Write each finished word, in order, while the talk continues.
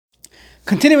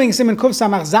Continuing Siman Kuf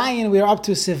Samach Zayin, we are up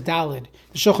to Sif Dalid.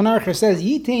 The Shulchan Aruch says,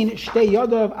 Yitain Shtei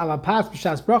Yadav ala Pas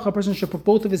b'Shas Bracha. A person should put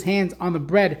both of his hands on the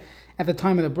bread at the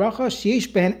time of the bracha.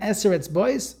 Sheish behen Eser etz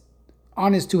bois.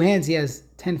 On his two hands, he has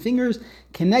 10 fingers.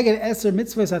 Keneged Eser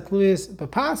mitzvahs atluyas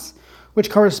b'pas,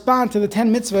 which correspond to the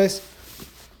 10 mitzvahs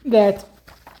that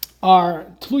are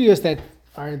tluyas, that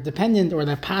are dependent, or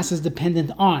that pas is dependent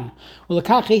on. You have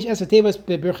 10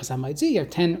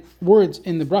 words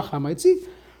in the bracha hamaitzi.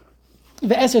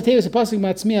 The Eser Tevis pasuk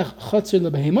matzmiach chatzir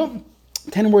lebehema.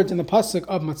 10 words in the pasuk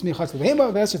of matzmiach chatzir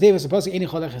lebehema. The Eser Tevis pasuk eni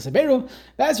cholech esaberu.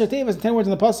 The Eser Tevis 10 words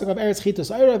in the pasuk of eretz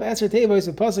chitus ayra. The Eser Tevis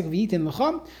pasuk v'itin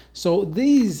lecham. So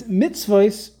these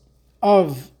mitzvahs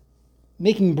of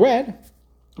making bread,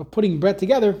 of putting bread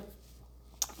together,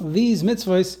 these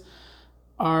mitzvahs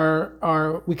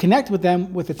are we connect with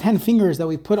them with the 10 fingers that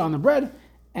we put on the bread,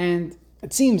 and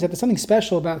it seems that there's something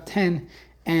special about 10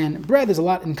 and bread. There's a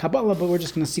lot in Kabbalah, but we're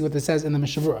just going to see what this says in the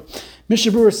Mishnah Berurah.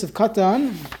 Mishnah Berurah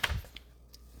Sivkatan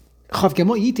Chav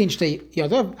Gimel Yitin Shtei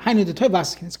Yadav Hainu D'Toy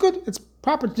Vaskin. It's good. It's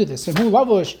proper to do this. So who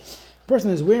lavush,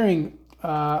 person is wearing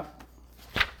Pibata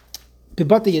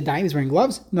Yadayim, he's wearing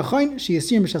gloves. Nachain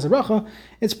Sheyasir Mishas Bracha.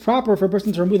 It's proper for a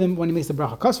person to remove them when he makes the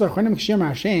bracha. Kasvar Chonim Kshir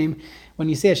Hashem. When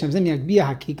you say Hashem Zim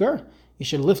Yagbia Hakikar, you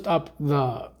should lift up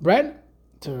the bread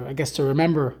to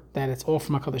remember that it's all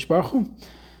from HaKadosh Baruch Hu.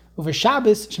 Over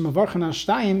Shabbos, Shemavarchana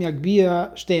Shtayim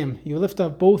Yagbia Shtayim. You lift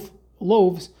up both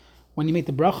loaves when you make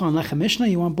the bracha on Lechem Mishnah.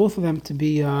 You want both of them to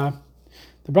be the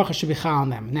bracha should be chal on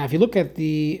them. Now, if you look at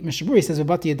the Mishnah Berurah, it says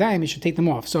about the Yadayim, you should take them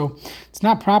off. So it's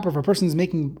not proper if a person is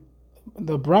making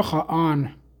the bracha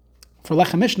on for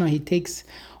Lechem Mishnah. He takes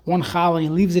one chal and he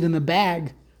leaves it in the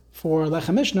bag for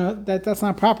Lechem Mishnah. That's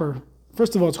not proper.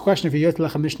 First of all, it's a question if you're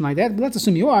Lechem Mishnah like that, but let's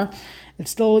assume you are.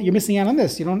 It's still, you're missing out on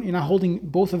this. You're not holding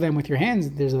both of them with your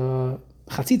hands. There's a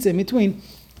chatzitza in between.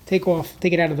 Take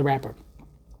it out of the wrapper.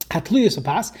 Hatluyus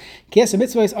pas. Kiesa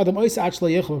mitzvahs adam oisa ach lo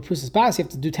yechol b'prusas pas. You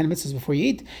have to do 10 mitzvahs before you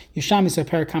eat. Yusham yisrael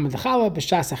perakam d'chala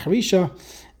b'shas acharisha.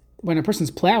 When a person's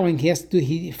plowing,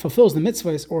 he fulfills the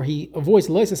mitzvahs, or he avoids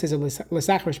loisa says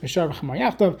lesachrish b'shar v'chamar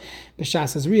yachtav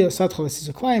b'shas azriya sadchol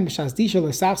esizuklayim b'shas disha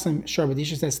lesachsim shar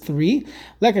b'disha. That's 3.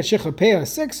 Lekat shecha peah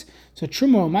 6. So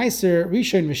trumo meiser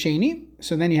rishon v'sheni.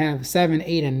 So then you have 7,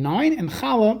 8, and 9, and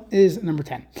chala is number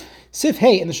 10. Sif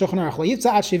hey in the Shulchan Aruch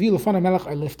layivtza at shevi lefana melech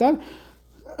or liftan.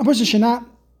 A person should not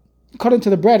cut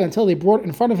into the bread until they brought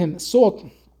in front of him salt.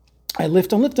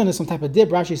 Liftan is some type of dip.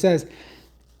 Rashi says,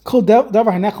 "Kol davar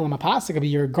hanechel mapas." It could be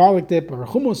your garlic dip or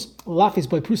hummus. Lafis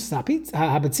boy prusas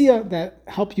habetzia that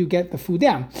help you get the food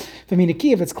down.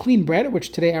 Feminiki, if it's clean bread,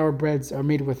 which today our breads are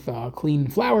made with clean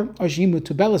flour. Ojimu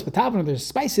tubelis betavna. There's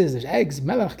spices. There's eggs.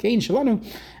 Melech kein shalanu.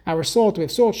 Our salt. We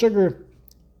have salt, sugar.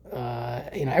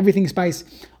 Everything spice.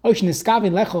 Ocean is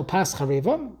skavin lechel pas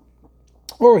chareva.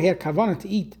 Or he had kavanah to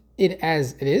eat it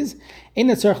as it is. You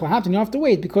don't have to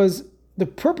wait, because the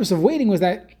purpose of waiting was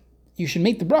that you should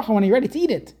make the bracha when you're ready to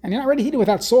eat it. And you're not ready to eat it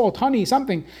without salt, honey,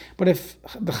 something. But if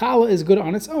the challah is good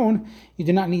on its own, you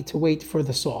do not need to wait for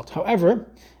the salt. However,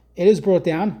 it is brought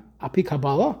down, api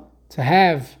Kabbalah, to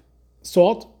have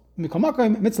salt. And this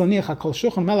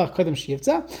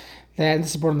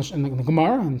is brought in the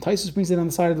Gemara, and Taisus brings it on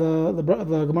the side of the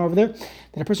Gemara over there,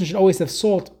 that a person should always have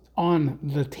salt on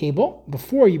the table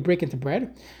before you break into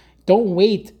bread. Don't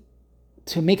wait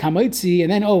to make hamaitzi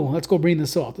and then, let's go bring the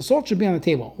salt. The salt should be on the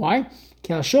table. Why?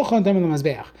 The shulchan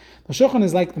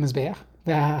is like the mizbeach.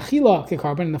 The achila the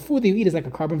carbon, and the food that you eat is like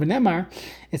a carbon. V'nemar,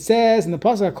 it says in the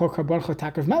pasuk called carbon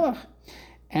chotaker melech,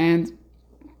 and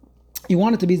you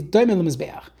want it to be doimel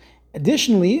mizbeach.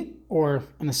 Additionally, or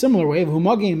in a similar way,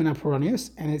 v'humagin min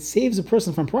ha'poranius, and it saves a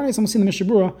person from poranius. I'm going to see in the Mishnah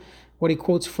Berurah what he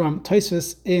quotes from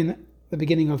Tosfos in the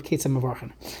beginning of Ketzah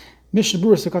Mavarchan. Mishnah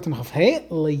Berurah Sukatan Chafhei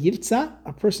leyivtza.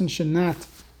 A person should not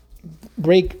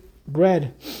break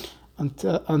bread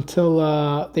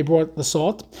until they brought the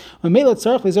salt. Don't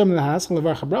start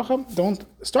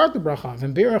the bracha.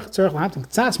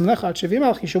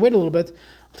 You should wait a little bit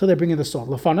until they bring in the salt.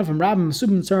 Make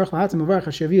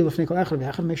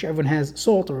sure everyone has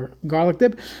salt or garlic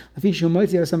dip. They have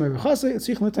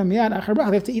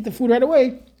to eat the food right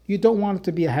away. You don't want it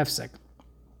to be a hefsek.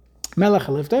 Melech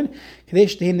halifton,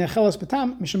 kadesh tehin nechelas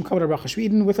betam, mishum kavod bracha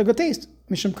shviden with a good taste.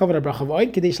 Mishum kavod bracha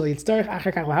void, kadesh liyitzarich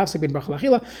achar kach lahafsek ben bracha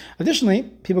lachila. Additionally,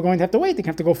 people are going to have to wait. They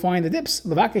have to go find the dips.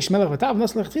 Levakesh melech betav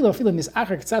nas lechila filim mis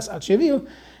achar ktsas at sheviu.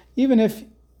 Even if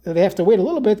they have to wait a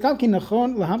little bit, kamkin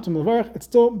nachon lahamtum levarich. It's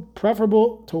still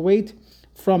preferable to wait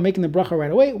from making the bracha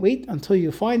right away. Wait until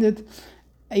you find it.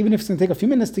 Even if it's going to take a few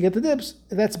minutes to get the dips,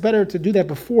 that's better to do that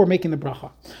before making the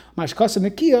bracha. Mashkasa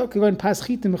mekia could go and pas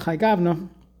chitim chai gavna.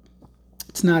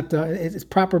 It's not. It's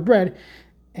proper bread.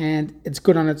 and it's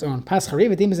good on its own. It's not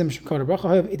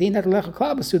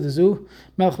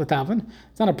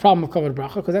a problem of covered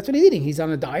bracha because that's what he's eating. He's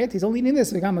on a diet. He's only eating this.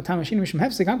 There's no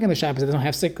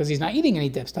hefsek because he's not eating any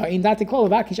dips. All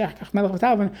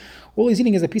he's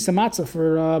eating is a piece of matzah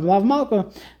for lav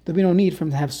malka. There'll be no need for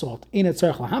him to have salt. You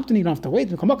don't have to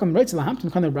wait. If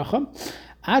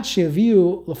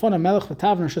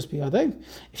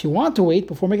you want to wait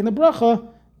before making the bracha,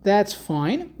 that's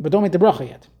fine, but don't make the bracha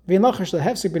yet.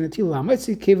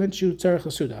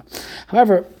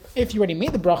 However, if you already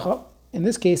made the bracha, in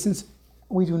this case, since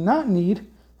we do not need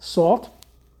salt,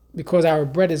 because our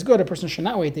bread is good, a person should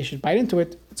not wait, they should bite into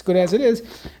it, it's good as it is,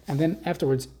 and then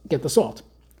afterwards get the salt.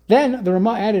 Then the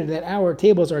Ramah added that our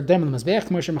tables are dem al-mizbeach,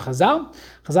 Moshe Chazal.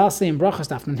 Chazal say in brachas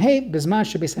daf hey, bizman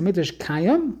shebeis hamidrash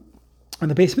kayam,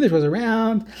 and the base midrash was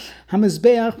around,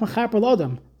 hamizbeach mechaper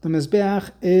l'adam. The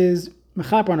mizbeach is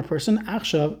mechaper on a person,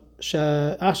 achshav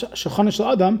shulchan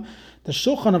shel adam, the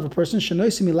shulchan of a person,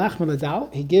 shenoisi milach meladal,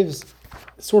 he gives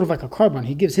sort of like a carbon,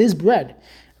 he gives his bread.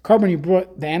 Carbon, you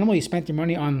brought the animal, you spent your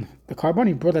money on the carbon,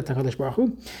 you brought that to Kadosh Baruch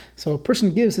Hu. So a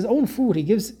person gives his own food, he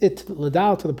gives it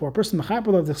ladal to the poor person. It's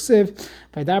as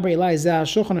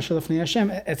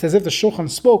if the shulchan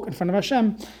spoke in front of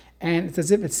Hashem, and it's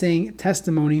as if it's saying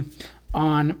testimony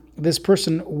on this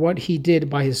person, what he did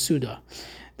by his suda.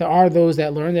 There are those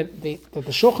that learn that the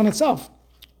shulchan itself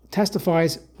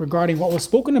testifies regarding what was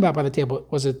spoken about by the table.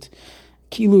 Was it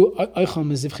Kilu Eichel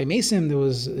Mezivche Mesim? There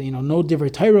was, no divrei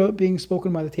Torah being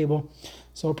spoken by the table.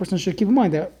 So a person should keep in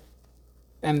mind that,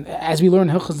 and as we learn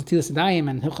Hilchas Netilas Yadayim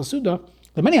and Hilchas Suda,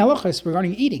 there are many halachas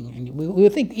regarding eating, and we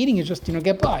would think eating is just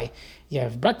get by. You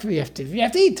have breakfast, you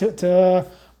have to eat to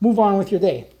move on with your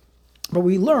day. But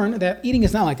we learn that eating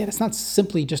is not like that. It's not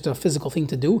simply just a physical thing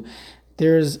to do.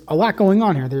 There's a lot going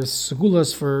on here. There's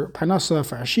segulas for parnasa,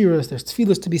 for ashiras. There's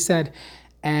tefillas to be said,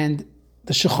 and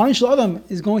the shulchan shel adam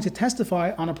is going to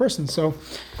testify on a person. So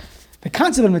the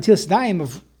concept of netilas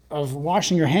yadayim, of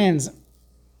washing your hands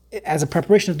as a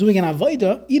preparation of doing an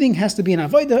avodah, eating has to be an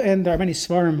avodah, and there are many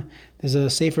svarim. There's a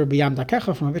sefer b'yam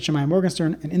dakecha from Avit Shammai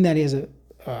Morgenstern, and in that he has a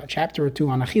chapter or two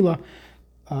on achila,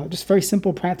 just very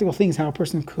simple, practical things, how a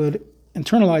person could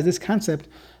internalize this concept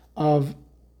of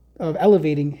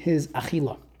elevating his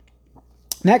achila.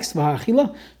 Next,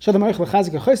 Hashem,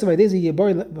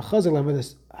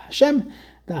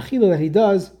 the achila that he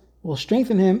does will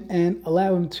strengthen him and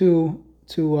allow him to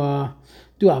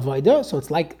do avodah. So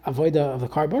it's like avodah of the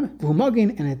carbon,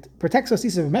 and it protects us.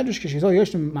 So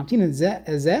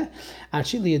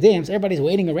everybody's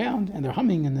waiting around and they're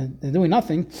humming and they're doing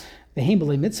nothing. And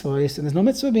there's no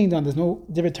mitzvah being done. There's no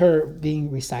divrei Torah being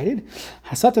recited.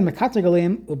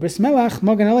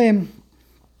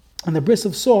 And the bris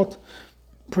of salt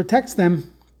protects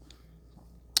them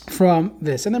from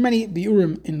this. And there are many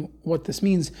biurim in what this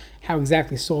means, how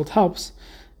exactly salt helps.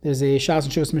 There's a Shas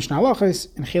and Shos Mishnah Halachos,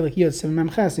 and Chelik Yod 7 Mem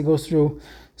Ches. It goes through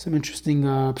some interesting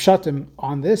pshatim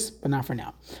on this, but not for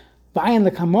now. V'ayin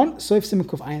lekamon soif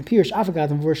simukuf ayin pirish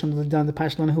afagad and v'vorsham l'dan the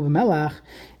pashlan hu b'melach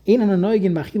ein anu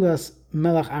noigin b'achilas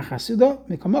melach achasuda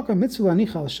mikamaka mitzvah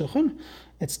l'anicha l'shulchan.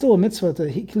 It's still a mitzvah to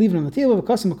leave it on the table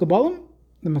because of mekabalim.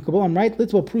 The mekabalim write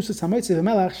little prusas hamoitzi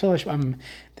v'melach shalash b'amim,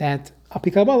 that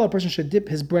apikabala, a person should dip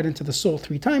his bread into the salt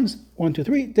 3 times, 1, 2,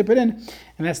 3, dip it in,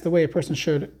 and that's the way a person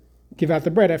should give out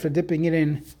the bread after dipping it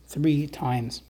in 3 times.